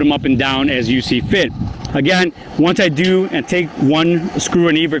 and put them up and down as you see fit. Again, once I do and take one screw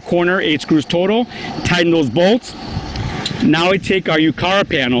in every corner, 8 screws total, tighten those bolts. Now I take our U-Cara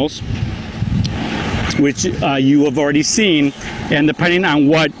panels, which you have already seen, and depending on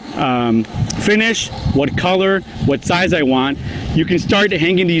what finish, what color, what size I want, you can start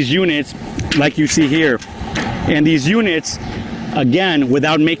hanging these units like you see here. And these units, again,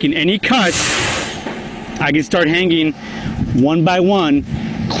 without making any cuts, I can start hanging one by one,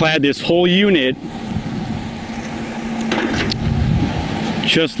 clad this whole unit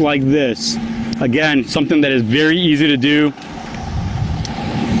just like this. Again, something that is very easy to do.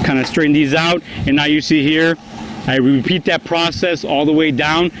 Kind of straighten these out, and now you see here, I repeat that process all the way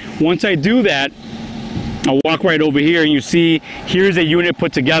down. Once I do that, I'll walk right over here and you see here's a unit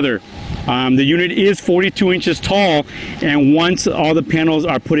put together. The unit is 42 inches tall, and once all the panels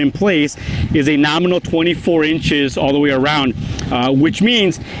are put in place, is a nominal 24 inches all the way around, which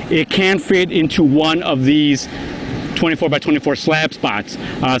means it can fit into one of these 24 by 24 slab spots.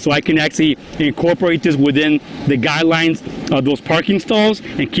 So I can actually incorporate this within the guidelines of those parking stalls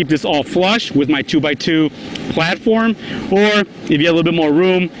and keep this all flush with my 2x2 platform. Or if you have a little bit more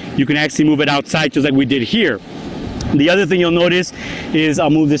room, you can actually move it outside just like we did here. The other thing you'll notice is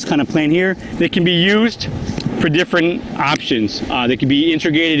I'll move this kind of plane here. They can be used for different options. They can be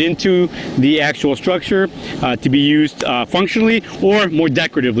integrated into the actual structure to be used functionally or more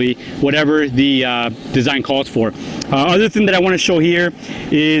decoratively, whatever the design calls for. Other thing that I want to show here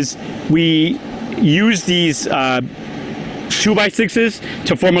is we use these 2x6s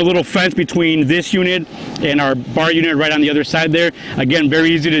to form a little fence between this unit and our bar unit right on the other side there. Again,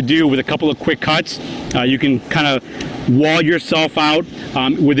 very easy to do with a couple of quick cuts. You can kind of wall yourself out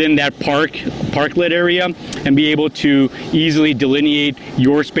within that parklet area and be able to easily delineate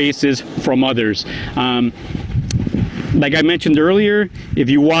your spaces from others. Like I mentioned earlier, if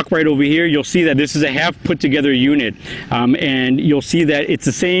you walk right over here, you'll see that this is a half put together unit, and you'll see that it's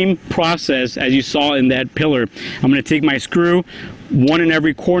the same process as you saw in that pillar. I'm going to take my screw, one in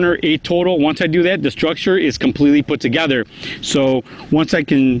every corner, 8 total. Once I do that, the structure is completely put together. So once I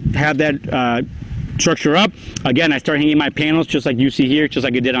can have that structure up, again, I start hanging my panels just like you see here, just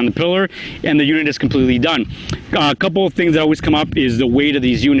like I did on the pillar, and the unit is completely done. A couple of things that always come up is the weight of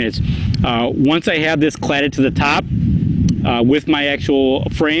these units. Once I have this cladded to the top with my actual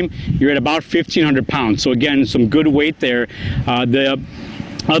frame, you're at about 1,500 pounds. So again, some good weight there. The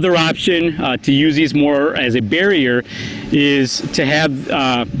other option to use these more as a barrier is to have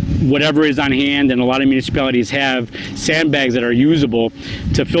whatever is on hand, and a lot of municipalities have sandbags that are usable,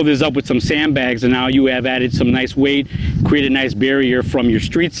 to fill this up with some sandbags, and now you have added some nice weight, create a nice barrier from your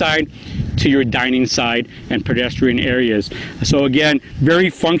street side to your dining side and pedestrian areas. So again, very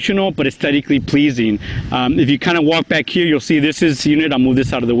functional but aesthetically pleasing. If you kind of walk back here, you'll see this is the unit. I'll move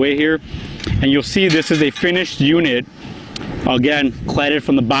this out of the way here, and you'll see this is a finished unit. Again, cladded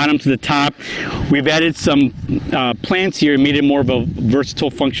from the bottom to the top. We've added some plants here, made it more of a versatile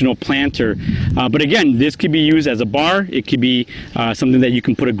functional planter. But again, this could be used as a bar. It could be something that you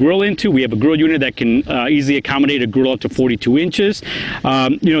can put a grill into. We have a grill unit that can easily accommodate a grill up to 42 inches.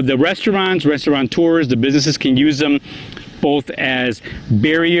 You know, the restaurants, restaurateurs, the businesses can use them both as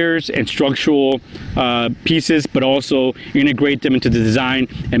barriers and structural pieces, but also integrate them into the design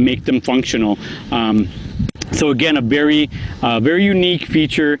and make them functional. So again, a very unique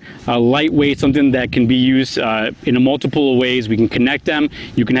feature, lightweight, something that can be used in a multiple ways. We can connect them.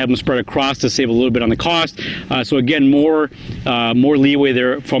 You can have them spread across to save a little bit on the cost. So again, more leeway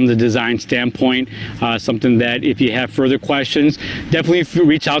there from the design standpoint. Something that if you have further questions, definitely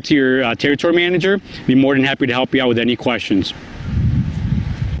reach out to your territory manager. Be more than happy to help you out with any questions.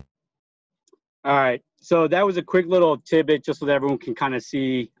 All right. So that was a quick little tidbit just so that everyone can kind of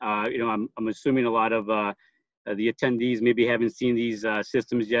see, you know, I'm assuming a lot of the attendees maybe haven't seen these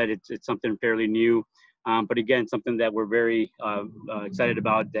systems yet. It's something fairly new, but again, something that we're very excited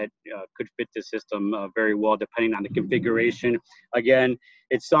about that could fit the system very well depending on the configuration. Again,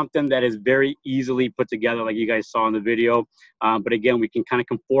 it's something that is very easily put together like you guys saw in the video, but again, we can kind of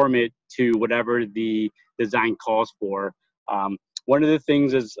conform it to whatever the design calls for. One of the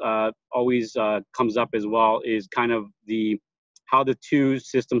things is always comes up as well is kind of how the two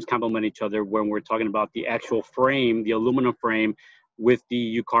systems complement each other when we're talking about the actual frame, the aluminum frame with the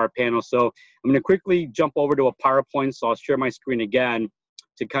U-Cara panel. So I'm going to quickly jump over to a PowerPoint. So I'll share my screen again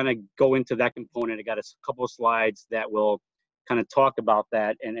to kind of go into that component. I got a couple of slides that will kind of talk about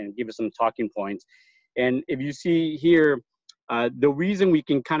that and give us some talking points. And if you see here, the reason we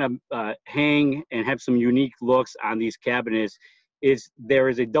can kind of hang and have some unique looks on these cabinets is there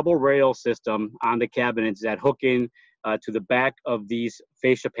is a double rail system on the cabinets that hook in to the back of these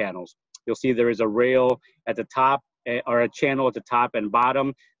fascia panels. You'll see there is a rail at the top or a channel at the top and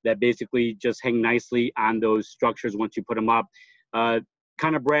bottom that basically just hang nicely on those structures once you put them up.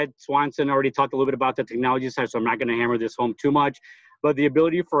 Kind of Brad Swanson already talked a little bit about the technology side, so I'm not going to hammer this home too much, but the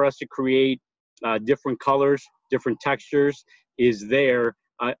ability for us to create different colors, different textures is there.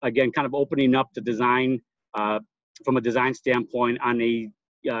 Again, kind of opening up the design from a design standpoint on a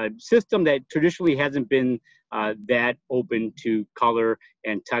system that traditionally hasn't been that open to color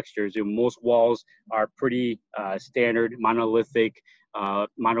and textures. And most walls are pretty standard, monolithic,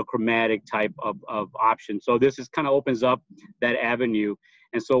 monochromatic type of option. So this is kind of opens up that avenue.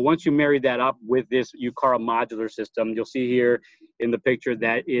 And so once you marry that up with this U-Cara modular system, you'll see here in the picture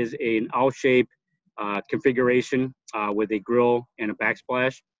that is an L-shaped configuration with a grill and a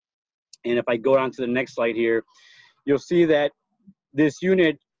backsplash. And if I go on to the next slide here, you'll see that this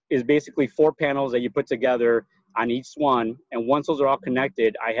unit is basically 4 panels that you put together on each one. And once those are all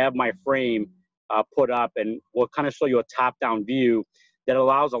connected, I have my frame put up, and we'll kind of show you a top-down view that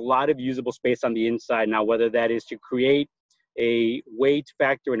allows a lot of usable space on the inside. Now, whether that is to create a weight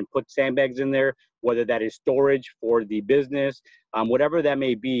factor and put sandbags in there, whether that is storage for the business, whatever that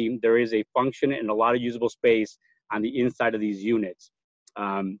may be, there is a function and a lot of usable space on the inside of these units.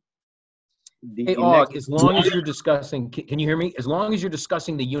 Hey, Og, as long as you're discussing, can you hear me? As long as you're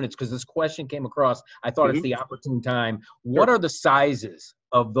discussing the units, because this question came across, I thought it's the opportune time. What are the sizes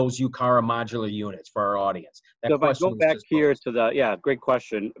of those U-Cara modular units for our audience? So if I go back here to the, yeah, great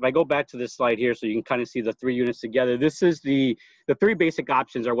question. If I go back to this slide here so you can kind of see the 3 units together, this is the 3 basic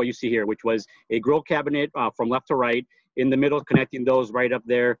options are what you see here, which was a grill cabinet from left to right. In the middle, connecting those right up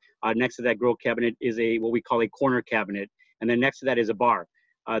there. Next to that grill cabinet is what we call a corner cabinet. And then next to that is a bar.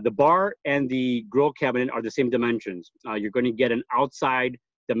 The bar and the grill cabinet are the same dimensions. You're going to get an outside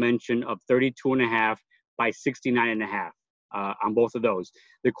dimension of 32.5 by 69.5 on both of those.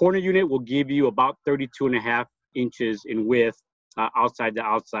 The corner unit will give you about 32.5 inches in width outside to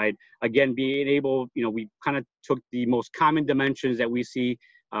outside. Again, being able, you know, we kind of took the most common dimensions that we see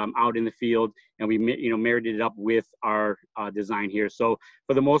out in the field, and we, you know, married it up with our design here. So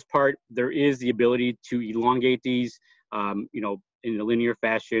for the most part, there is the ability to elongate these, you know, in a linear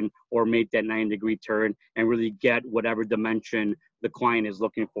fashion, or make that 90-degree turn and really get whatever dimension the client is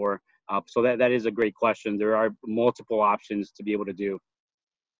looking for. So that is a great question. There are multiple options to be able to do.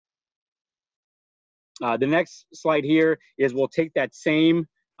 The next slide here is we'll take that same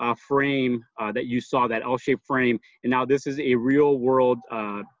frame that you saw, that L-shaped frame, and now this is a real world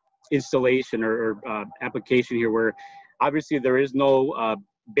installation or application here where obviously there is no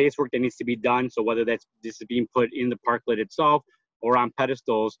base work that needs to be done. So whether this is being put in the parklet itself or on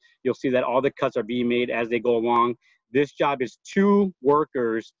pedestals, you'll see that all the cuts are being made as they go along. This job is 2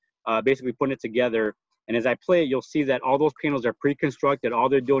 workers basically putting it together. And as I play it, you'll see that all those panels are pre-constructed. All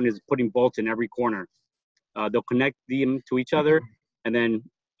they're doing is putting bolts in every corner. They'll connect them to each other. And then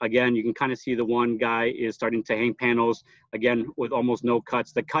again, you can kind of see the one guy is starting to hang panels, again, with almost no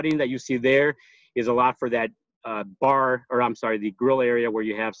cuts. The cutting that you see there is a lot for that bar, or I'm sorry, the grill area where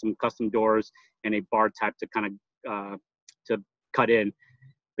you have some custom doors and a bar type to kind of to cut in.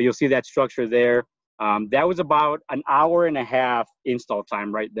 But you'll see that structure there. That was about an hour and a half install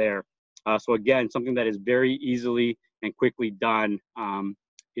time right there. So again, something that is very easily and quickly done,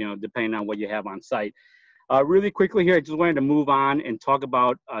 you know, depending on what you have on site. Really quickly here, I just wanted to move on and talk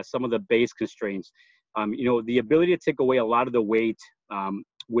about some of the base constraints. You know, the ability to take away a lot of the weight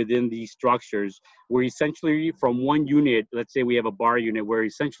within these structures. We're essentially from one unit, let's say we have a bar unit, we're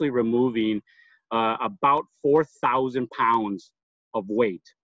essentially removing about 4,000 pounds of weight.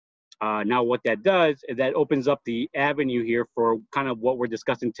 Now what that does is that opens up the avenue here for kind of what we're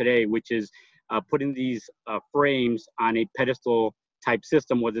discussing today, which is putting these frames on a pedestal type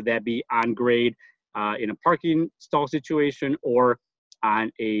system, whether that be on grade in a parking stall situation or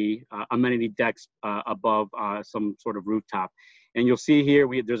on a amenity decks above some sort of rooftop. And you'll see here,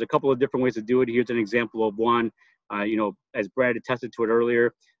 there's a couple of different ways to do it. Here's an example of one. You know, as Brad attested to it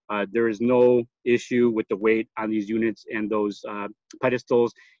earlier, there is no issue with the weight on these units and those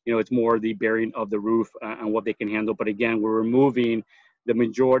pedestals. You know, it's more the bearing of the roof and what they can handle. But again, we're removing the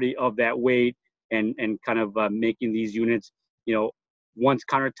majority of that weight and kind of making these units, you know, once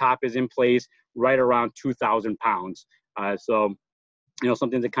countertop is in place, right around 2,000 pounds. So, you know,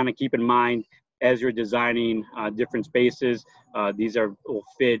 something to kind of keep in mind as you're designing different spaces. These will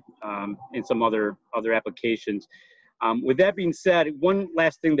fit in some other applications. With that being said, one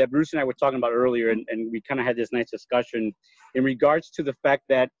last thing that Bruce and I were talking about earlier, and we kind of had this nice discussion in regards to the fact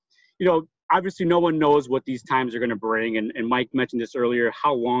that, you know, obviously no one knows what these times are going to bring. And Mike mentioned this earlier,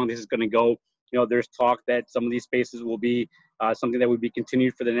 how long this is going to go. You know, there's talk that some of these spaces will be something that would be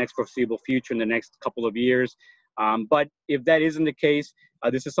continued for the next foreseeable future in the next couple of years. But if that isn't the case,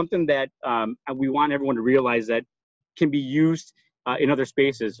 this is something that we want everyone to realize that can be used in other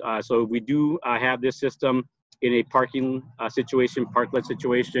spaces. So we do have this system in a parking situation, parklet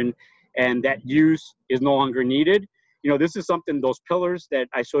situation, and that use is no longer needed. You know, this is something, those pillars that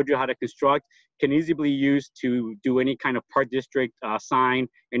I showed you how to construct can easily be used to do any kind of park district sign,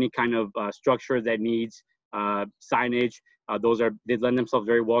 any kind of structure that needs signage. They lend themselves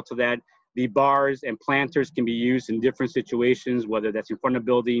very well to that. The bars and planters can be used in different situations, whether that's in front of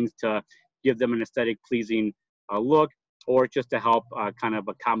buildings to give them an aesthetic pleasing look, or just to help kind of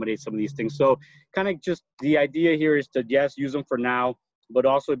accommodate some of these things. So kind of just the idea here is to, yes, use them for now, but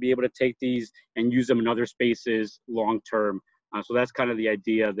also be able to take these and use them in other spaces long-term. So that's kind of the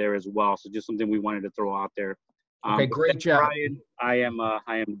idea there as well. So just something we wanted to throw out there. Okay, great job. Brian, I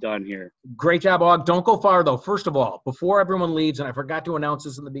am done here. Great job, Og. Don't go far, though. First of all, before everyone leaves, and I forgot to announce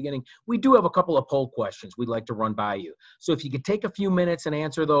this in the beginning, we do have a couple of poll questions we'd like to run by you. So if you could take a few minutes and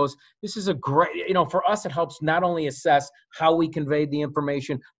answer those, this is a great, you know, for us, it helps not only assess how we conveyed the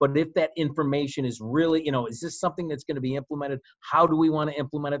information, but if that information is really, you know, is this something that's going to be implemented? How do we want to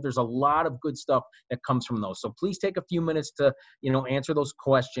implement it? There's a lot of good stuff that comes from those. So please take a few minutes to, you know, answer those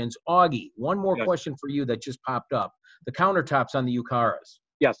questions. Augie, one more question for you that just popped up. The countertops on the U-Caras.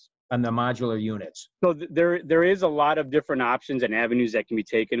 Yes. On the modular units. So there is a lot of different options and avenues that can be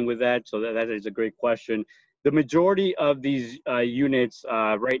taken with that. So that is a great question. The majority of these units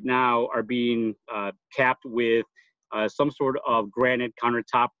right now are being capped with some sort of granite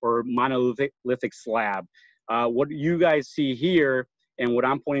countertop or monolithic slab. What you guys see here and what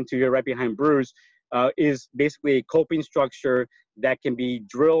I'm pointing to here right behind Bruce is basically a coping structure that can be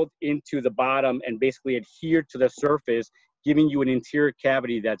drilled into the bottom and basically adhere to the surface, giving you an interior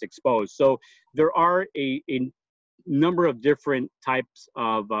cavity that's exposed. So there are a number of different types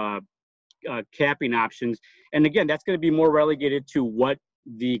of capping options. And again, that's going to be more relegated to what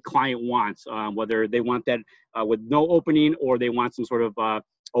the client wants, whether they want that with no opening or they want some sort of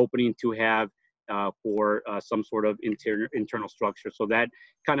opening to have for some sort of internal structure. So that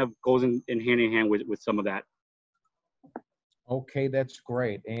kind of goes in hand with some of that. Okay, that's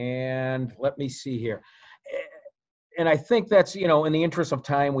great. And let me see here. And I think that's, you know, in the interest of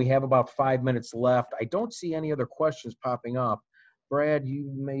time, we have about 5 minutes left. I don't see any other questions popping up. Brad,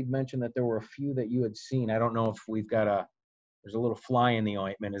 you made mention that there were a few that you had seen. I don't know if we've got there's a little fly in the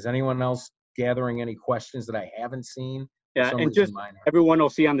ointment. Is anyone else gathering any questions that I haven't seen? Yeah, and just everyone will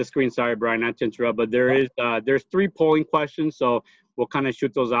see on the screen, sorry, Brian, not to interrupt, but there's 3 polling questions. So we'll kind of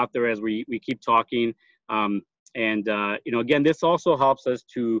shoot those out there as we keep talking. You know, again, this also helps us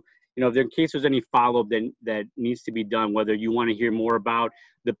to, you know, in case there's any follow-up that needs to be done, whether you want to hear more about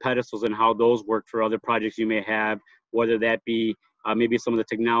the pedestals and how those work for other projects you may have, whether that be maybe some of the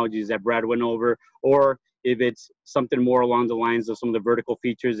technologies that Brad went over, or if it's something more along the lines of some of the vertical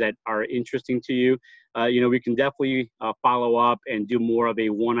features that are interesting to you, you know, we can definitely follow up and do more of a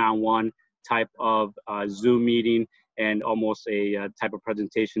one-on-one type of Zoom meeting and almost a type of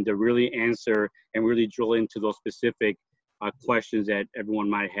presentation to really answer and really drill into those specific questions that everyone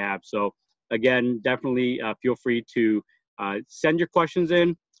might have. So again, definitely feel free to send your questions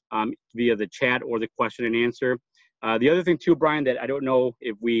in via the chat or the question and answer. The other thing too, Brian, that I don't know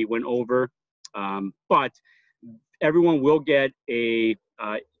if we went over But everyone will get a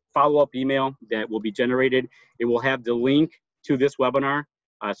follow-up email that will be generated. It will have the link to this webinar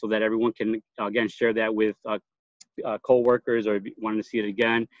so that everyone can, again, share that with co-workers or if you wanted to see it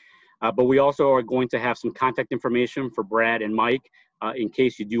again. But we also are going to have some contact information for Brad and Mike in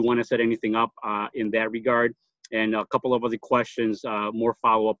case you do want to set anything up in that regard. And a couple of other questions, more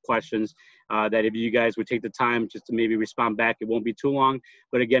follow-up questions that if you guys would take the time just to maybe respond back, it won't be too long.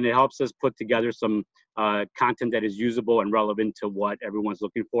 But again, it helps us put together some content that is usable and relevant to what everyone's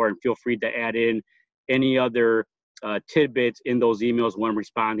looking for. And feel free to add in any other tidbits in those emails when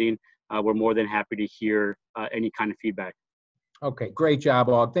responding. We're more than happy to hear any kind of feedback. Okay, great job,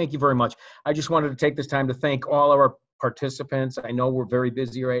 Og. Thank you very much. I just wanted to take this time to thank all our participants. I know we're very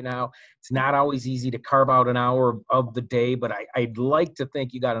busy right now. It's not always easy to carve out an hour of the day, but I'd like to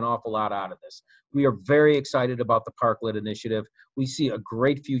think you got an awful lot out of this. We are very excited about the Parklet initiative. We see a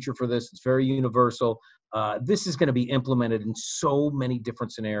great future for this. It's very universal. This is going to be implemented in so many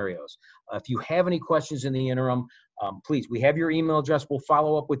different scenarios. If you have any questions in the interim, please, we have your email address. We'll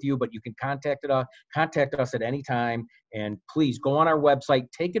follow up with you, but you can contact us at any time. And please go on our website,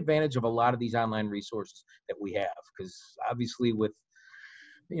 take advantage of a lot of these online resources that we have, because obviously with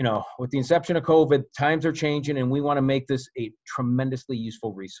the inception of COVID, times are changing and we want to make this a tremendously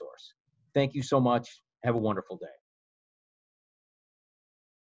useful resource. Thank you so much. Have a wonderful day.